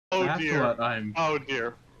Oh That's dear. what I'm... Oh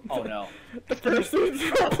dear. Oh no. The Fursuits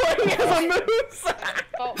are playing as a moose!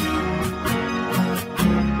 Oh.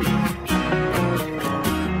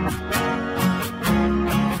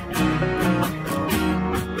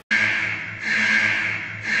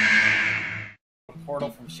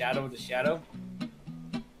 Portal from shadow to shadow.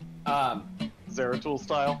 Zeratul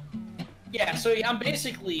style? Yeah, so I'm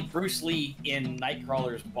basically Bruce Lee in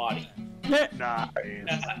Nightcrawler's body. Nice.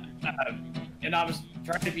 And I was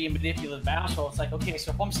trying to be a manipulative asshole. It's like, okay,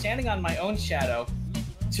 so if I'm standing on my own shadow,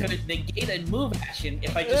 to negate a move action,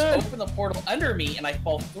 if I just open the portal under me and I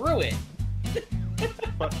fall through it.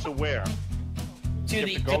 But to where? To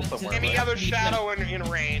Any other shadow in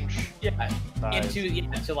range. Yeah. Nice.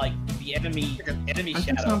 Into like the enemy I think it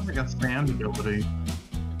shadow. sounds like a stand ability.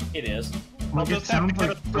 It is. I'll Like, it just have to sounds get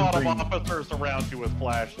like a squad of something... officers around you with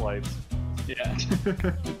flashlights. Yeah.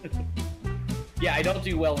 Yeah, I don't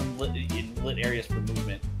do well in lit areas for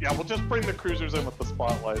movement. Yeah, we'll just bring the cruisers in with the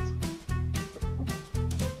spotlights.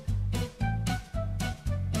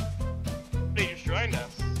 Hey, you joined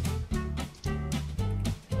us.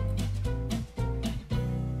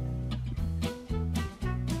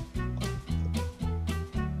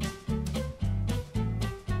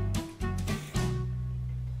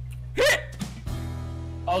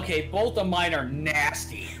 Okay, both of mine are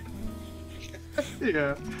nasty.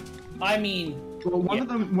 Yeah. I mean, Well,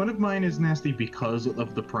 one of mine is nasty because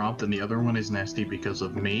of the prompt, and the other one is nasty because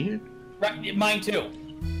of me. right, mine too.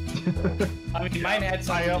 I mean, mine had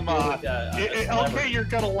something to do with, okay, you're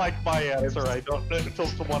gonna like my answer. I don't until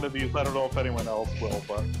to one of these. I don't know if anyone else will,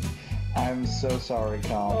 but I'm so sorry,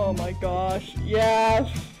 Colin. Oh my gosh. Yeah.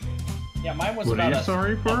 Yeah, mine was What about are you a-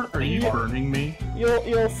 sorry for? Are you burning me?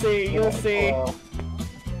 You'll see. You'll see.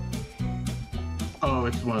 Oh,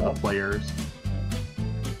 it's one of the players.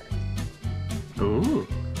 Ooh.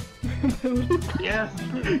 Yes!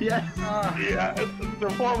 Yes! yeah, the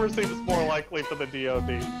former seems more likely for the DoD.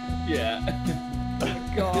 Yeah.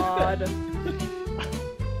 God.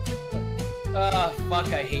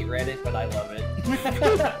 Fuck, I hate Reddit, but I love it.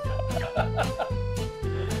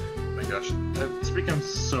 Oh my gosh, it's become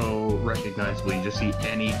so recognizable. You just see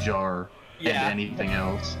any jar Yeah. and anything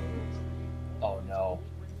else. Oh no.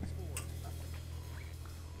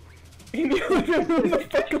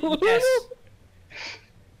 Yes.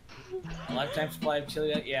 A lifetime supply of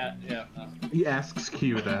chili. Yeah. He asks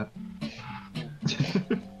Q that.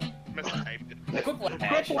 Mistyped it.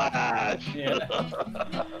 Quiplash. Quiplash!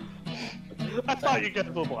 Yeah. I thought you guys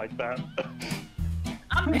would like that.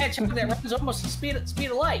 I'm a hedgehog that runs almost the speed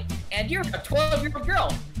of light, and you're a 12-year-old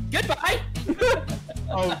girl. Goodbye.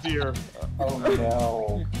 Oh dear. Oh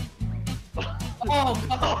no. Oh,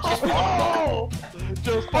 Oh!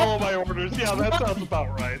 Just follow my orders. Yeah, that sounds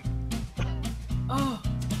about right. oh.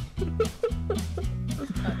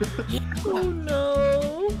 Oh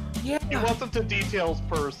no. Yeah. He wasn't a details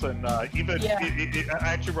person. I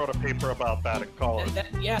actually wrote a paper about that in college.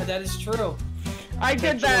 Yeah, that is true. I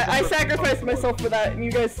did that. I sacrificed myself for that, and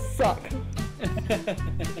you guys suck.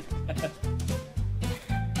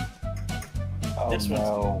 Oh This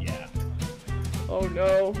no. one's, yeah. Oh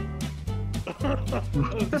no.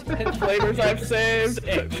 Flavors I've saved.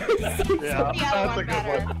 Yeah, The that's other a one good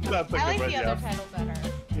better. one. That's a I good like one, the yeah. other title better.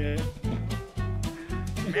 Yeah.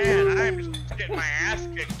 Man, I'm just getting my ass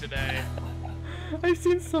kicked today. I've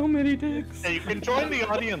seen so many dicks. Hey, you can join the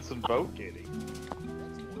audience and vote, Katie.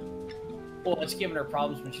 Well, it's giving her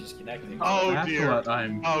problems when she's connecting. Oh That's dear. what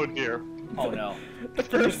I'm... Oh dear. Oh no. The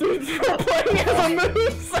Fursuits are playing as a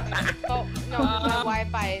moose. Oh, no, my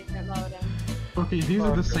Wi-Fi isn't loading. Okay, these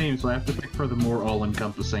are the same, so I have to pick for the more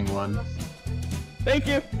all-encompassing one. Thank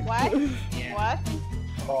you. What? Yeah. What?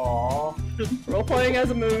 Aww. Role playing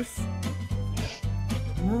as a moose.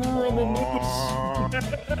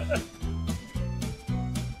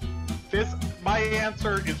 My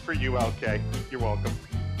answer is for you, LK. You're welcome.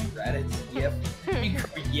 Reddit. Yep.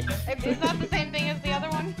 Yep. Is that the same thing as the other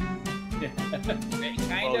one? Oh,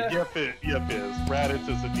 Kinda. yep is. Raditz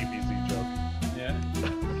is a DBZ joke. Yeah.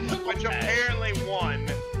 Which apparently won.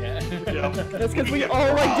 Yeah. Yep. That's because we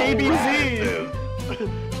all like DBZ.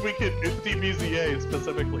 We can, DBZA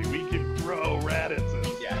specifically, we can grow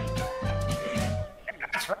Raditzes. Yeah.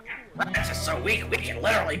 That's right. That's just so weak, we can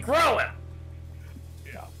literally grow him.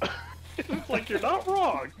 Yeah. It's like, you're not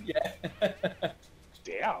wrong. Yeah.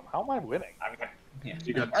 Damn, how am I winning? Yeah.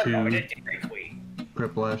 You got Or two no, we did Dairy Queen.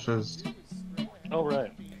 Quiplashes. Oh,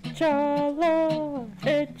 right. Chala,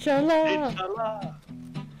 chala. Inshallah.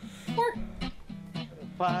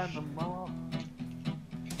 Find them all.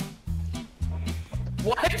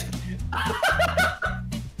 What?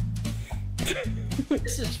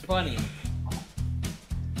 This is funny.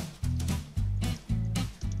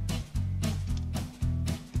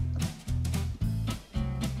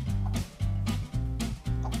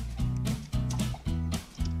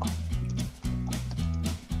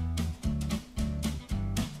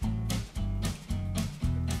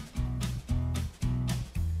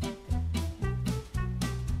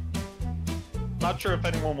 Not sure if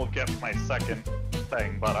anyone will get my second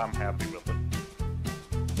thing, but I'm happy with it.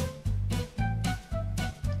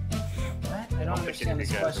 What? I don't understand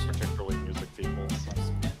this guys are question. particularly music people. So.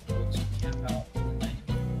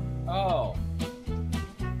 Oh.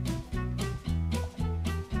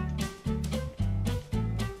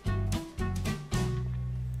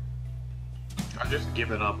 I've just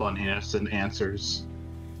given up on innocent answers.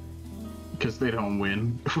 Because they don't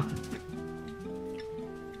win.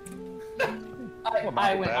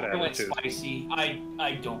 I went spicy.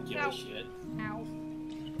 I don't give a shit. Ow.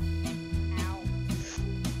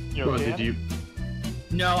 You Or okay? did you?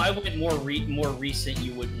 No, I went more recent.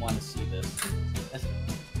 You wouldn't want to see this.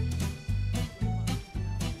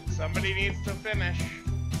 Somebody needs to finish.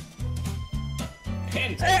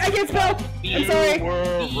 I can't spell! I'm sorry. You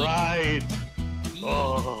were right.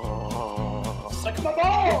 Oh. Suck my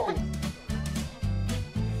balls!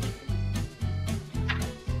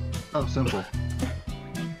 Oh, simple.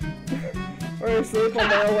 Or asleep on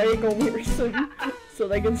their awake only reason, so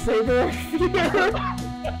they can save their fear.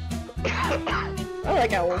 I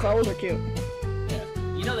like owls. Owls are cute. Yeah.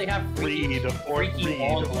 You know they have freaky Read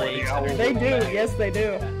long or legs. the owl. They do. Yes, they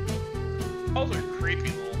do. Those are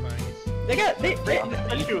creepy little things. They got.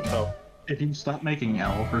 They're cute though. If you stop making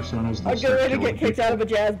owl personas, I'm they'll getting start ready to killing get kicked people. out of a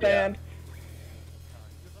jazz band.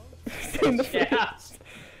 In the Yeah.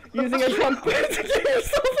 using a trumpet to get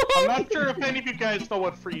yourself I'm off. not sure if any of you guys know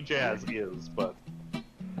what free jazz is, but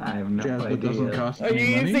I have no Jazz that idea. doesn't cost Are you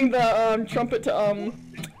any money? using the trumpet to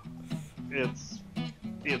it's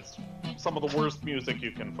some of the worst music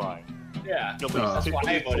you can find. Yeah. At least, That's why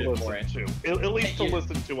I at least to voted for listen it. to. At least to Yeah.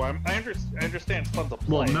 listen to. I understand it's fun to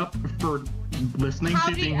play. Well, not for listening How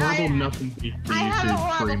to do being you- horrible, I- nothing beat for I have a YouTube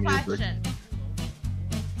free horrible music. question.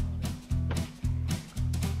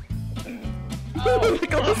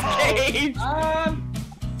 Nicolas Cage?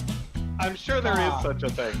 I'm sure there is such a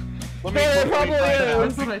thing. Let There let probably find is. out.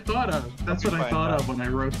 That's what I thought of. That's what I Find thought out. of when I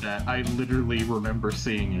wrote that. I literally remember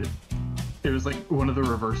seeing it. It was like one of the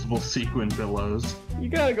reversible sequin billows. You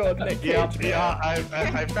gotta go with Nick Cage. Yeah, man. yeah,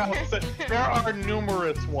 I found that there are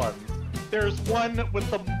numerous ones. There's one with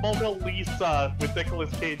the Mona Lisa with Nicolas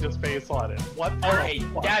Cage's face on it. What? the Alright,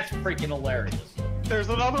 fuck? that's freaking hilarious. There's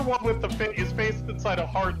another one with his face inside a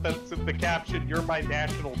heart that's in the caption, "You're my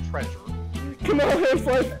national treasure." Come on, here's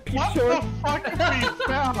like Peep What Short. the fuck have we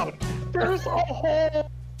found? There's a whole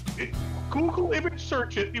Google image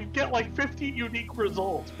search it. You get like 50 unique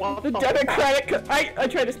results. What The the Democratic. I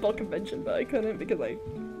tried to spell convention, but I couldn't because I.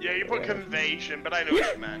 Yeah, you put convention, but I know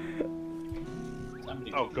what you meant.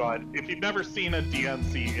 Somebody- Oh god, if you've never seen a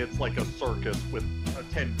DNC, it's like a circus with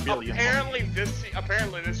 10 billion. Apparently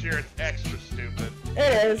this year it's extra stupid.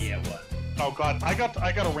 It is. Yeah, what? Oh god, I got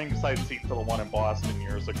a ringside seat to the one in Boston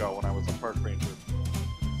years ago when I was a park ranger.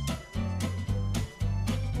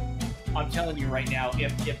 I'm telling you right now,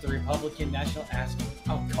 if the Republican National ask,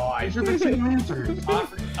 oh god, These are the same answers.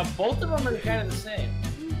 both of them are kind of the same.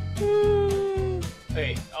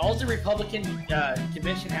 Okay, all the Republican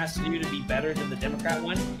convention has to do to be better than the Democrat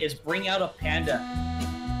one is bring out a panda.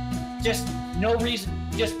 Just no reason.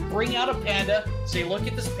 Just bring out a panda. Say, look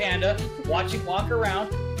at this panda. Watch it walk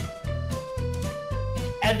around.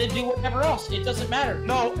 And then do whatever else. It doesn't matter.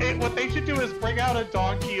 No, what they should do is bring out a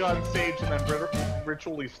donkey on stage and then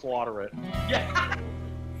ritually slaughter it. Yeah.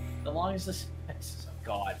 As long as this. Oh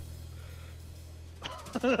God.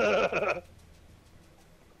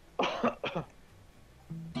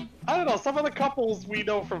 I don't know, some of the couples we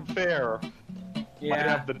know from Fair might Yeah.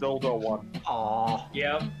 have the dildo one. Aw.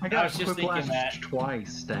 Yep. I I got was just thinking Quiplash that.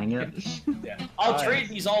 twice, dang it. Yeah. I'll Nice. trade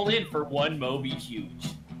these all in for one Moby Huge.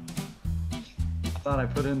 I thought I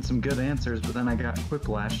put in some good answers, but then I got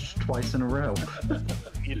Quiplash twice in a row.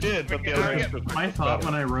 You did, but the Yeah, other I answers were My thought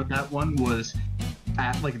better. when I wrote that one was,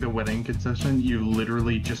 at like the wedding concession, you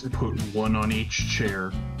literally just put one on each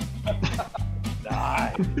chair.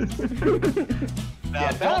 Nice. Now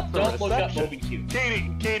Yeah, that's a don't look up reception. Moby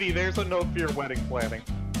Huge. Katie, there's a note for your wedding planning.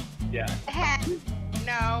 Yeah.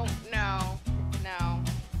 No.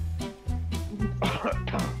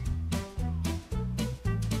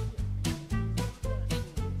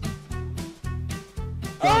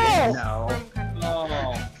 Oh! No. Room kind of-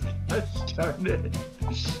 Oh. Let's start it.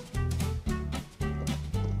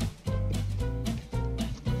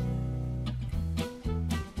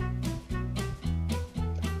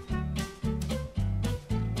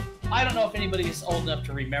 I don't know if anybody is old enough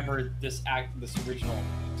to remember this original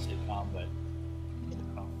sitcom, but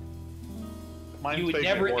Mine's you would facing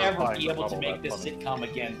never ever horrifying be able to rebuttal, make this that's funny. sitcom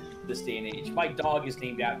again this day and age. My dog is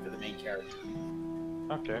named after the main character.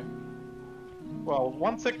 Okay. Well,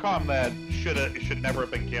 one sitcom that should never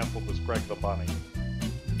have been canceled was Greg the Bunny.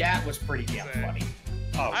 That was pretty damn Same. funny.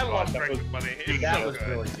 Oh, I God, love that Greg was, the Bunny. dude, It's That so was good.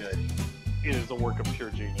 really good. it is a work of pure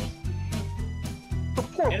genius. The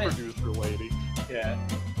poor And it- producer lady. Yeah.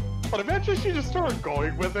 But eventually she just started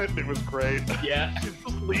going with it, and it was great. Yeah. She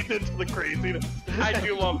just leaned into the craziness. I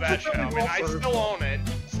do love that show. I mean, I still own it,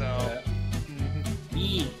 so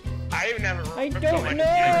Me. I never. I ripped don't on my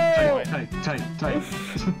know. computer. Tight.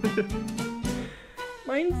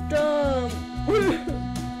 Mine's dumb.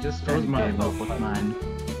 Just goes my vote with mine.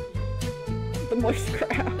 The moist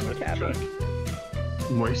crab cabin.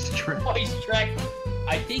 Moist Trek. Voice track.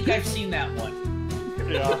 I think I've seen that one.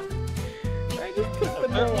 Yeah. I just put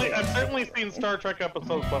the I've certainly seen Star Trek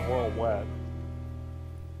episodes that were all wet.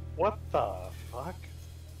 What the fuck?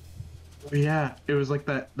 Yeah, it was like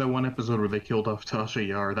that one episode where they killed off Tasha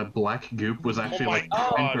Yar. That black goop was actually my like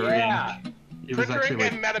God. printer Yeah. ink. It was Printer actually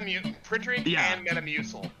ink like, and Printer ink Yeah. and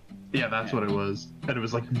Metamucil. yeah, that's what it was. And it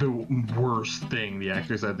was like the worst thing the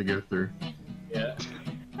actors had to go through. Yeah.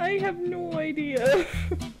 I have no idea.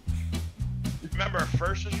 Remember,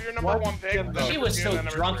 first is your number What? one pick. then She was Virginia, so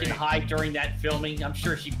number drunk three. and high during that filming. I'm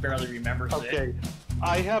sure she barely remembers it. Okay.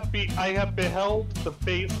 I have beheld the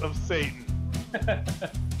face of Satan.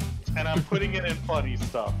 And I'm putting it in funny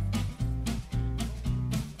stuff.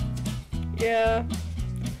 Yeah.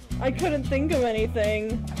 I couldn't think of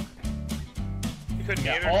anything. You couldn't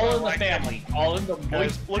Yeah, either, all but in the like, family. All in the Guys,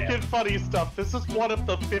 moist look family. at funny stuff. This is one of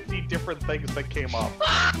the 50 different things that came up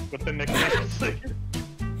with the Nic Cage thing.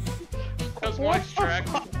 That was Moist Trek.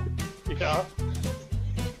 Yeah.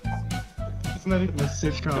 It's not even a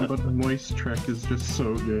sitcom, but Moist Trek is just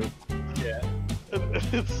so good. Yeah.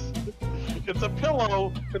 It's a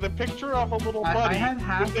pillow with a picture of a little I buddy had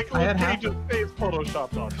half- with I Nicolas had half- Cage's face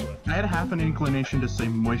photoshopped onto it. I had half an inclination to say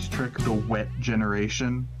Moist Trek the wet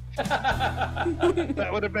generation. That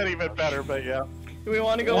would have been even better, but yeah. Do we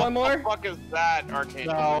want to go one What more? the fuck is that,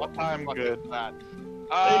 Archangel? No, What the I'm fuck good. Is that?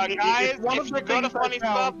 It's Guys, one if of you the go to things I funny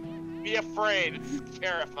stuff, found. be afraid. It's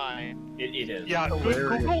terrifying. It is. Yeah,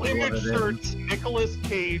 Hilarious Google what image it search Nicolas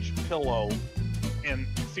Cage pillow and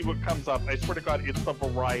see what comes up. I swear to God, it's the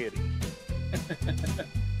variety.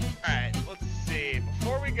 Alright, let's see.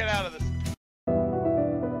 Before we get out of this